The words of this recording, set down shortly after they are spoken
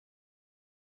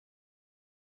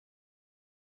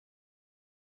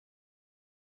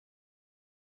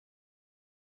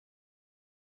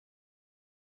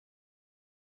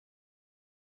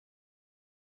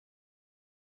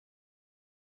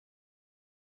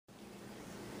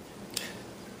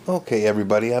Okay,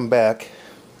 everybody, I'm back.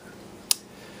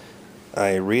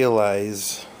 I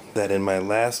realize that in my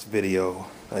last video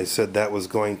I said that was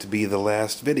going to be the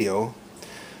last video,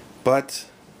 but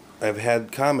I've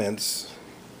had comments,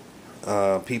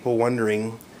 people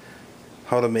wondering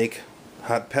how to make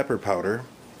hot pepper powder,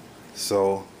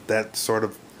 so that sort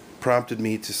of prompted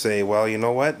me to say, well, you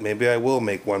know what, maybe I will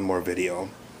make one more video.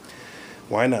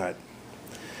 Why not?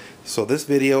 So this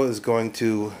video is going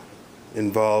to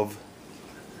involve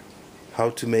how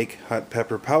to make hot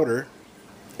pepper powder,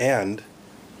 and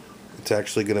it's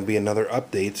actually going to be another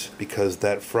update because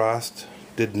that frost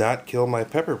did not kill my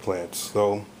pepper plants.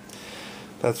 So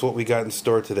that's what we got in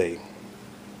store today.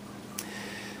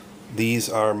 These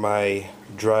are my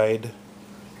dried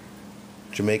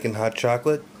Jamaican hot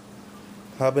chocolate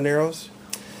habaneros.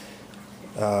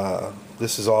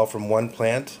 This is all from one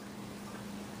plant.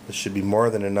 This should be more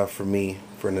than enough for me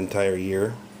for an entire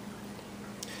year.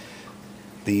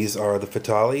 These are the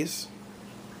Fatalis,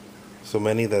 so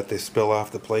many that they spill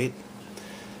off the plate.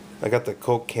 I got the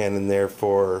Coke can in there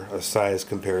for a size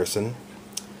comparison.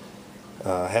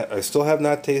 I still have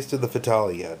not tasted the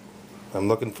Fatali yet. I'm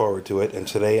looking forward to it, and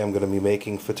today I'm going to be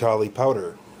making Fatali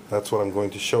powder. That's what I'm going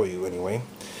to show you anyway.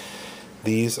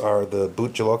 These are the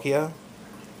Boot Jolokia.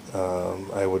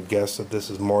 I would guess that this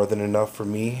is more than enough for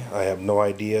me. I have no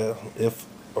idea if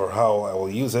or how I will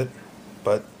use it,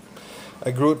 but I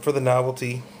grew it for the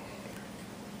novelty,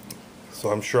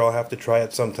 so I'm sure I'll have to try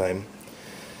it sometime.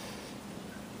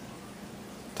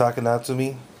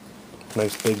 Takanatsumi,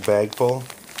 nice big bag full.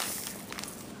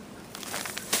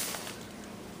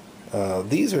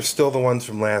 These are still the ones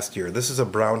from last year. This is a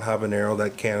brown habanero,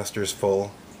 that canister's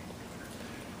full.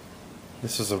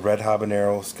 This is a red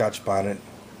habanero, Scotch bonnet.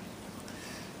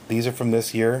 These are from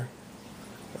this year.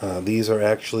 These are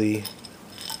actually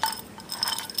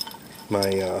my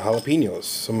jalapenos,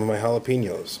 some of my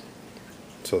jalapenos.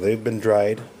 So they've been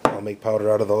dried. I'll make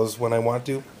powder out of those when I want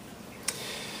to.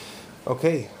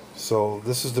 Okay, so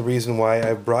this is the reason why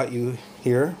I've brought you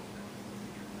here.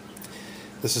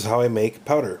 This is how I make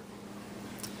powder.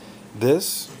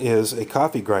 This is a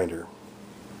coffee grinder,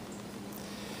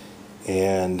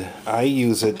 and I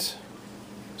use it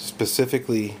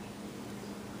specifically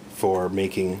for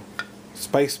making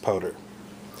spice powder.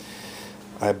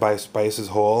 I buy spices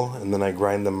whole and then I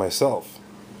grind them myself.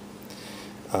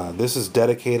 This is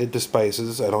dedicated to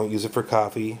spices. I don't use it for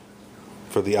coffee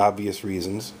for the obvious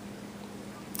reasons.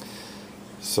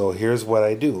 So here's what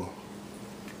I do.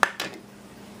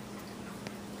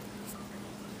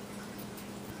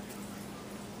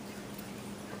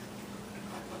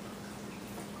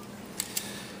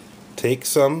 Take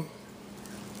some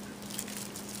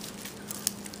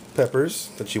peppers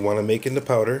that you want to make into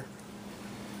powder.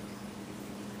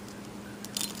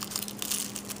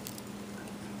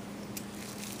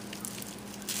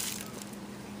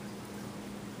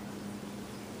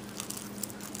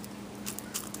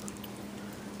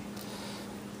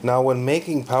 Now when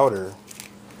making powder,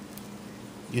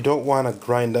 you don't want to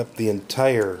grind up the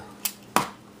entire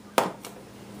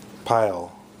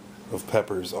pile of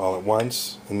peppers all at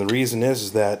once, and the reason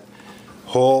is that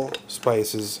whole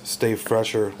spices stay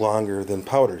fresher longer than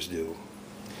powders do.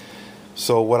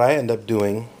 So what I end up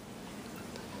doing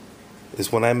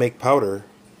is when I make powder,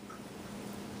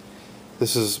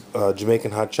 this is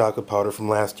Jamaican hot chocolate powder from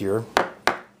last year.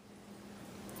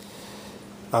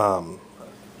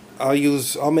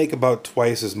 I'll make about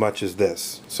twice as much as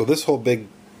this. So this whole big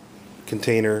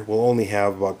container will only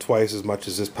have about twice as much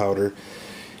as this powder.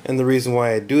 And the reason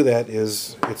why I do that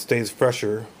is it stays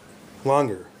fresher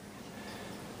longer.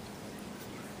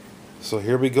 So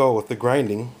here we go with the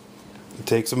grinding. It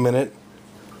takes a minute.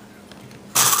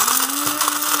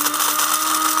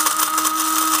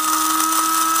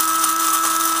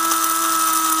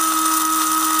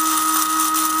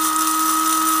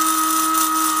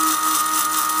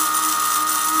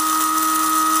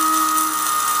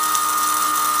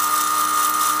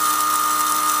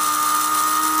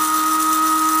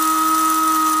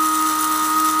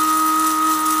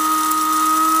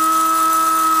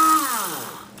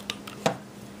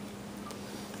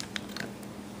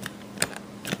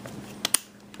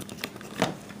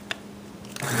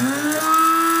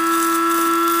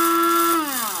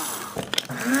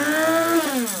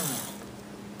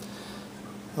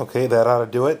 Okay, that ought to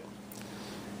do it.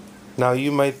 Now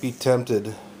you might be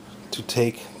tempted to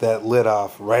take that lid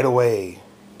off right away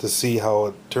to see how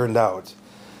it turned out.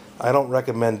 I don't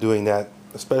recommend doing that,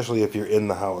 especially if you're in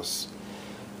the house,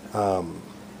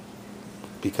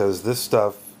 because this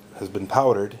stuff has been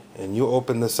powdered, and you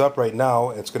open this up right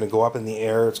now, it's going to go up in the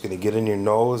air, it's going to get in your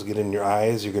nose, get in your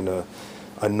eyes, you're going to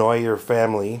annoy your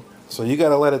family. So you got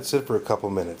to let it sit for a couple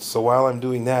minutes. So while I'm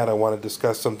doing that, I want to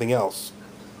discuss something else.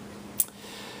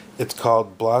 It's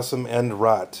called blossom end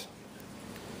rot.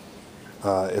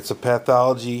 It's a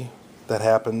pathology that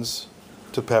happens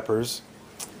to peppers.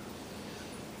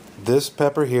 This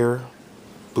pepper here,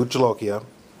 Buchlokia,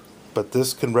 but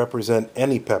this can represent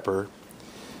any pepper.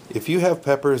 If you have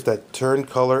peppers that turn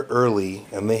color early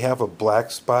and they have a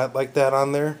black spot like that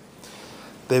on there,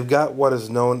 they've got what is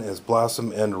known as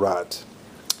blossom end rot.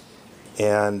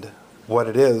 And what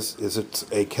it is it's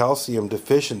a calcium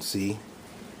deficiency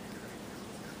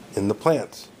in the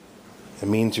plant. It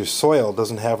means your soil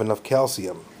doesn't have enough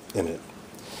calcium in it.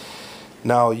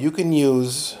 Now you can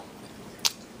use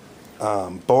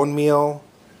bone meal,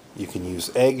 you can use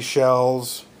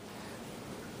eggshells,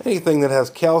 anything that has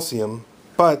calcium,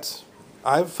 but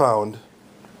I've found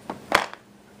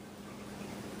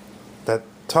that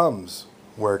Tums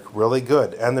work really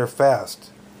good and they're fast.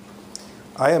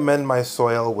 I amend my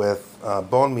soil with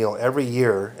bone meal every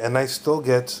year and I still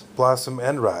get blossom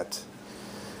end rot.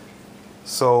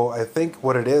 So I think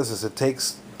what it is it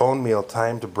takes bone meal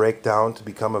time to break down to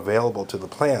become available to the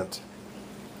plant.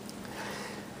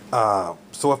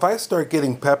 So if I start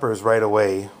getting peppers right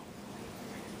away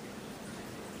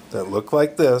that look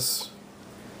like this,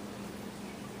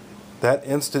 that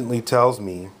instantly tells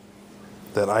me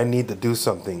that I need to do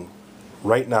something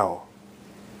right now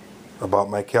about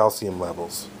my calcium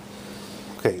levels.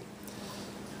 Okay,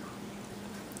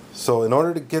 so in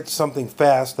order to get something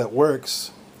fast that works,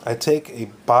 I take a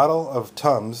bottle of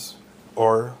Tums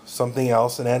or something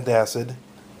else, an antacid.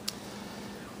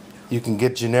 You can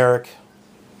get generic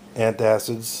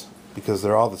antacids because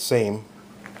they're all the same.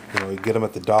 You know, you get them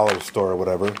at the dollar store or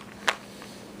whatever.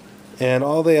 And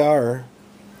all they are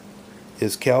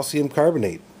is calcium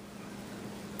carbonate.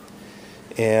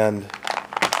 And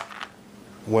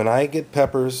when I get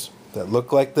peppers that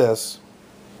look like this,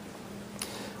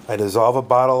 I dissolve a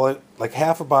bottle, like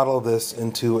half a bottle of this,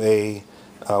 into a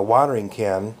watering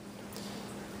can.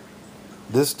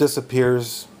 This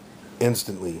disappears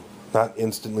instantly. Not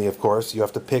instantly, of course. You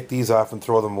have to pick these off and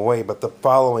throw them away, but the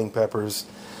following peppers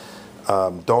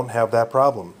don't have that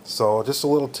problem. So just a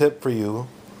little tip for you.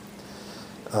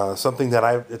 Something that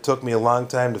it took me a long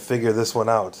time to figure this one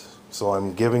out. So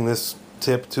I'm giving this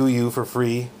tip to you for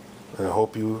free. I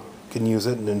hope you can use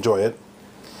it and enjoy it.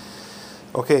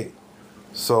 Okay,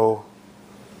 so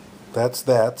that's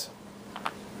that.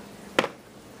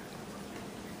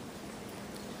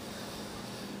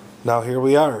 Now here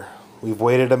we are. We've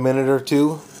waited a minute or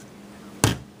two.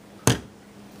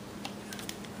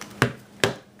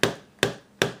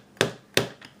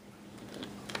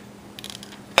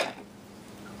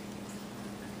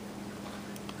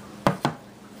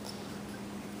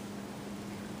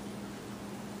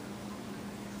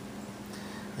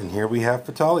 And here we have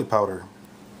phthalate powder.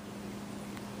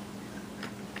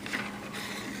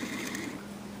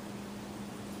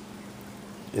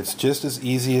 It's just as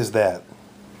easy as that.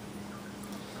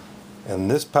 And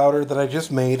this powder that I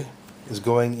just made is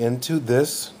going into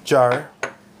this jar.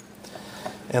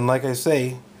 And like I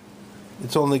say,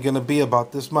 it's only going to be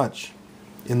about this much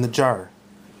in the jar.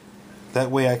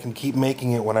 That way I can keep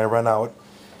making it when I run out.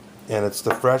 And it's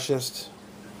the freshest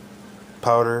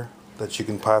powder that you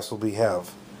can possibly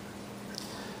have.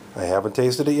 I haven't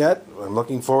tasted it yet. I'm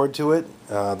looking forward to it.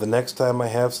 The next time I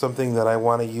have something that I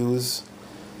want to use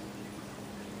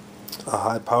a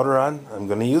hot powder on, I'm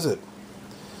going to use it.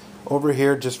 Over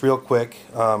here, just real quick,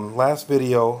 last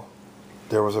video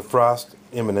there was a frost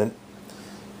imminent,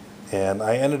 and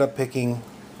I ended up picking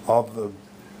all the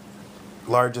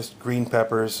largest green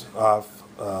peppers off.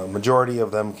 Majority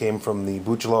of them came from the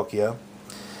Buchlokia.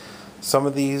 Some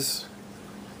of these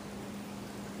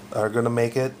are going to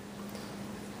make it.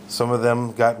 Some of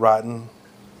them got rotten,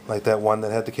 like that one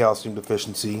that had the calcium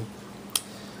deficiency.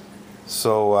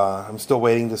 So I'm still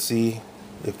waiting to see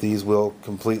if these will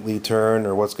completely turn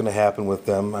or what's going to happen with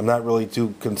them. I'm not really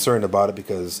too concerned about it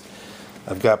because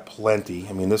I've got plenty.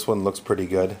 I mean, this one looks pretty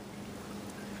good.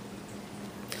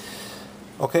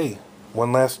 Okay,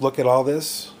 one last look at all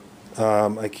this.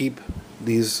 I keep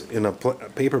these in a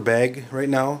paper bag right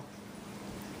now.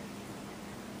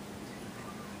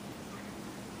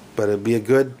 But it'd be a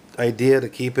good idea to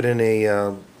keep it in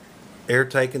a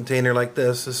airtight container like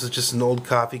this. This is just an old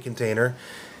coffee container,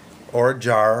 or a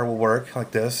jar will work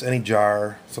like this. Any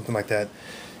jar, something like that,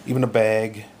 even a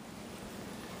bag.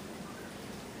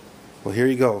 Well, here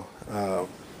you go.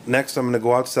 Next I'm going to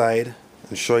go outside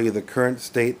and show you the current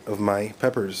state of my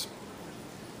peppers.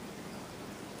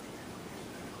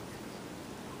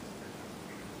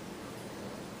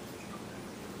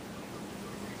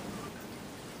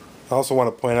 I also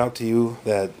want to point out to you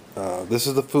that this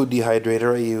is the food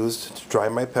dehydrator I used to dry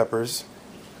my peppers.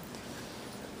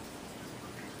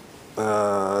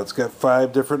 It's got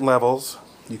 5 different levels.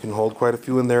 You can hold quite a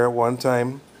few in there at one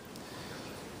time.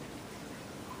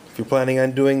 If you're planning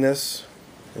on doing this,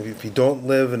 if you don't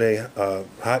live in a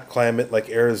hot climate like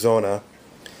Arizona,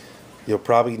 you'll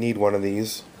probably need one of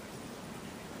these.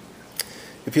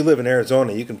 If you live in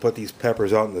Arizona, you can put these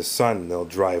peppers out in the sun and they'll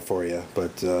dry for you.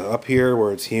 But up here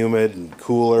where it's humid and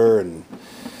cooler, and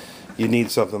you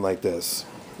need something like this.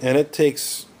 And it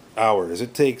takes hours.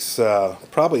 It takes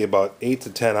probably about 8 to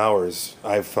 10 hours,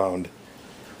 I've found.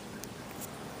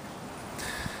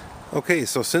 Okay,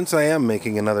 so since I am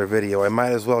making another video, I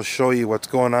might as well show you what's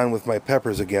going on with my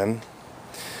peppers again.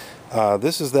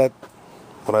 This is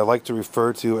what I like to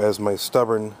refer to as my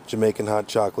stubborn Jamaican hot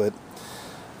chocolate.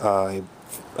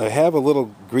 I have a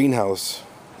little greenhouse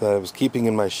that I was keeping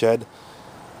in my shed.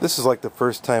 This is like the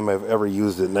first time I've ever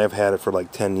used it, and I've had it for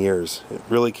like 10 years. It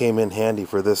really came in handy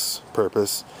for this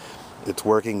purpose. It's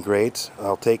working great.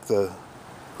 I'll take the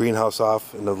greenhouse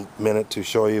off in a minute to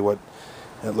show you what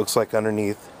it looks like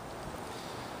underneath.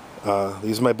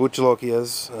 These are my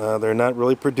Bucholokias. They're not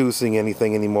really producing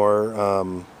anything anymore.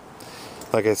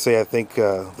 Like I say, I think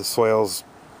the soil's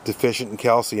deficient in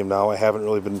calcium now. I haven't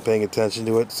really been paying attention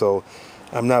to it, so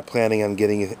I'm not planning on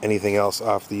getting anything else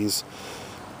off these.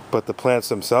 But the plants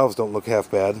themselves don't look half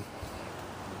bad.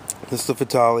 This is the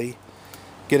Fatali,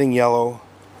 getting yellow.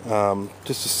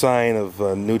 Just a sign of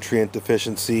nutrient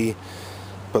deficiency.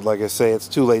 But like I say, it's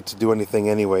too late to do anything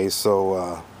anyway.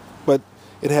 So, but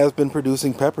it has been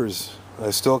producing peppers.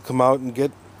 I still come out and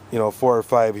get, 4 or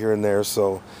 5 here and there.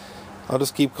 So I'll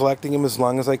just keep collecting them as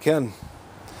long as I can.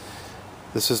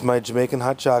 This is my Jamaican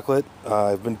hot chocolate.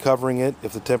 I've been covering it.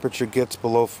 If the temperature gets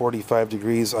below 45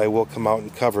 degrees, I will come out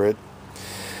and cover it.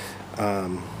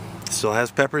 Still has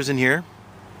peppers in here.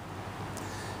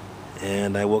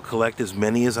 And I will collect as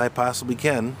many as I possibly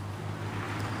can.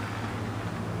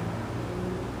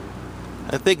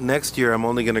 I think next year I'm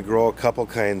only going to grow a couple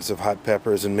kinds of hot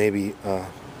peppers and maybe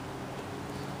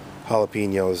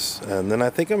jalapenos. And then I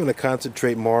think I'm going to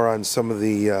concentrate more on some of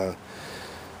the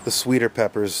sweeter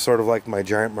peppers, sort of like my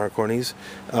giant Marconis.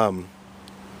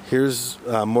 Here's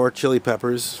more chili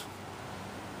peppers.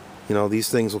 These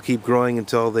things will keep growing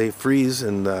until they freeze,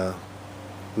 and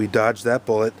we dodged that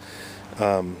bullet.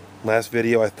 Last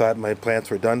video I thought my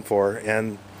plants were done for,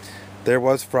 and there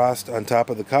was frost on top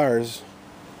of the cars,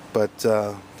 but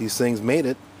these things made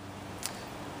it.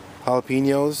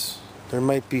 Jalapenos, there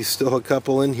might be still a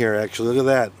couple in here actually. Look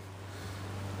at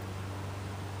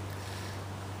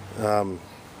that.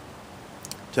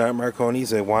 Giant Marconis,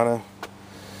 they want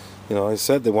to, I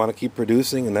said they want to keep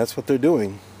producing, and that's what they're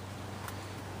doing.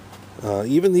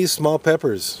 Even these small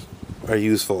peppers are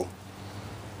useful.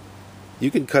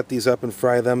 You can cut these up and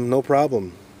fry them, no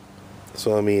problem.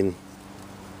 So, I mean,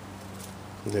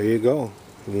 there you go.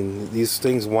 I mean, these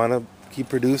things want to keep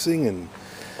producing, and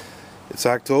it's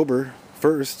October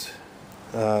 1st.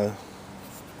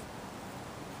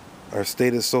 Our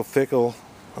state is so fickle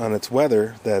on its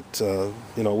weather that,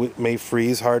 it may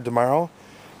freeze hard tomorrow,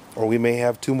 or we may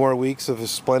have 2 more weeks of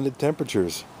splendid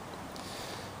temperatures.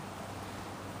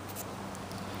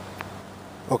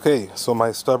 Okay, so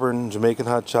my stubborn Jamaican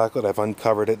hot chocolate, I've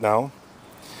uncovered it now.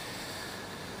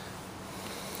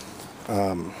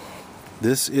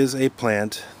 This is a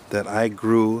plant that I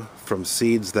grew from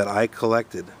seeds that I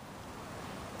collected.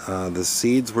 The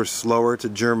seeds were slower to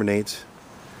germinate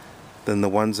than the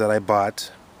ones that I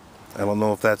bought. I don't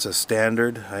know if that's a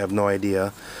standard, I have no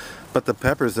idea. But the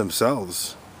peppers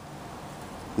themselves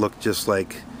look just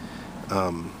like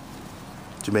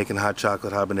Jamaican hot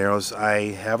chocolate habaneros.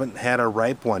 I haven't had a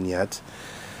ripe one yet.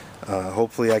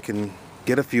 Hopefully I can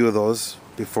get a few of those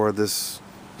before this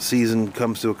season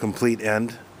comes to a complete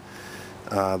end.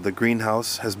 The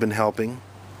greenhouse has been helping.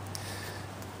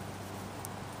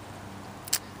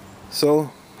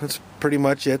 So that's pretty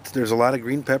much it. There's a lot of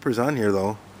green peppers on here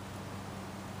though.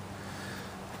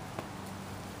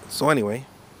 So anyway,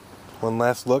 one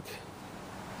last look.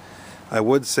 I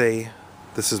would say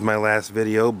this is my last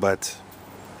video, but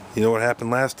you know what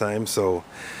happened last time, so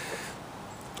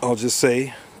I'll just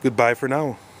say goodbye for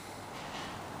now.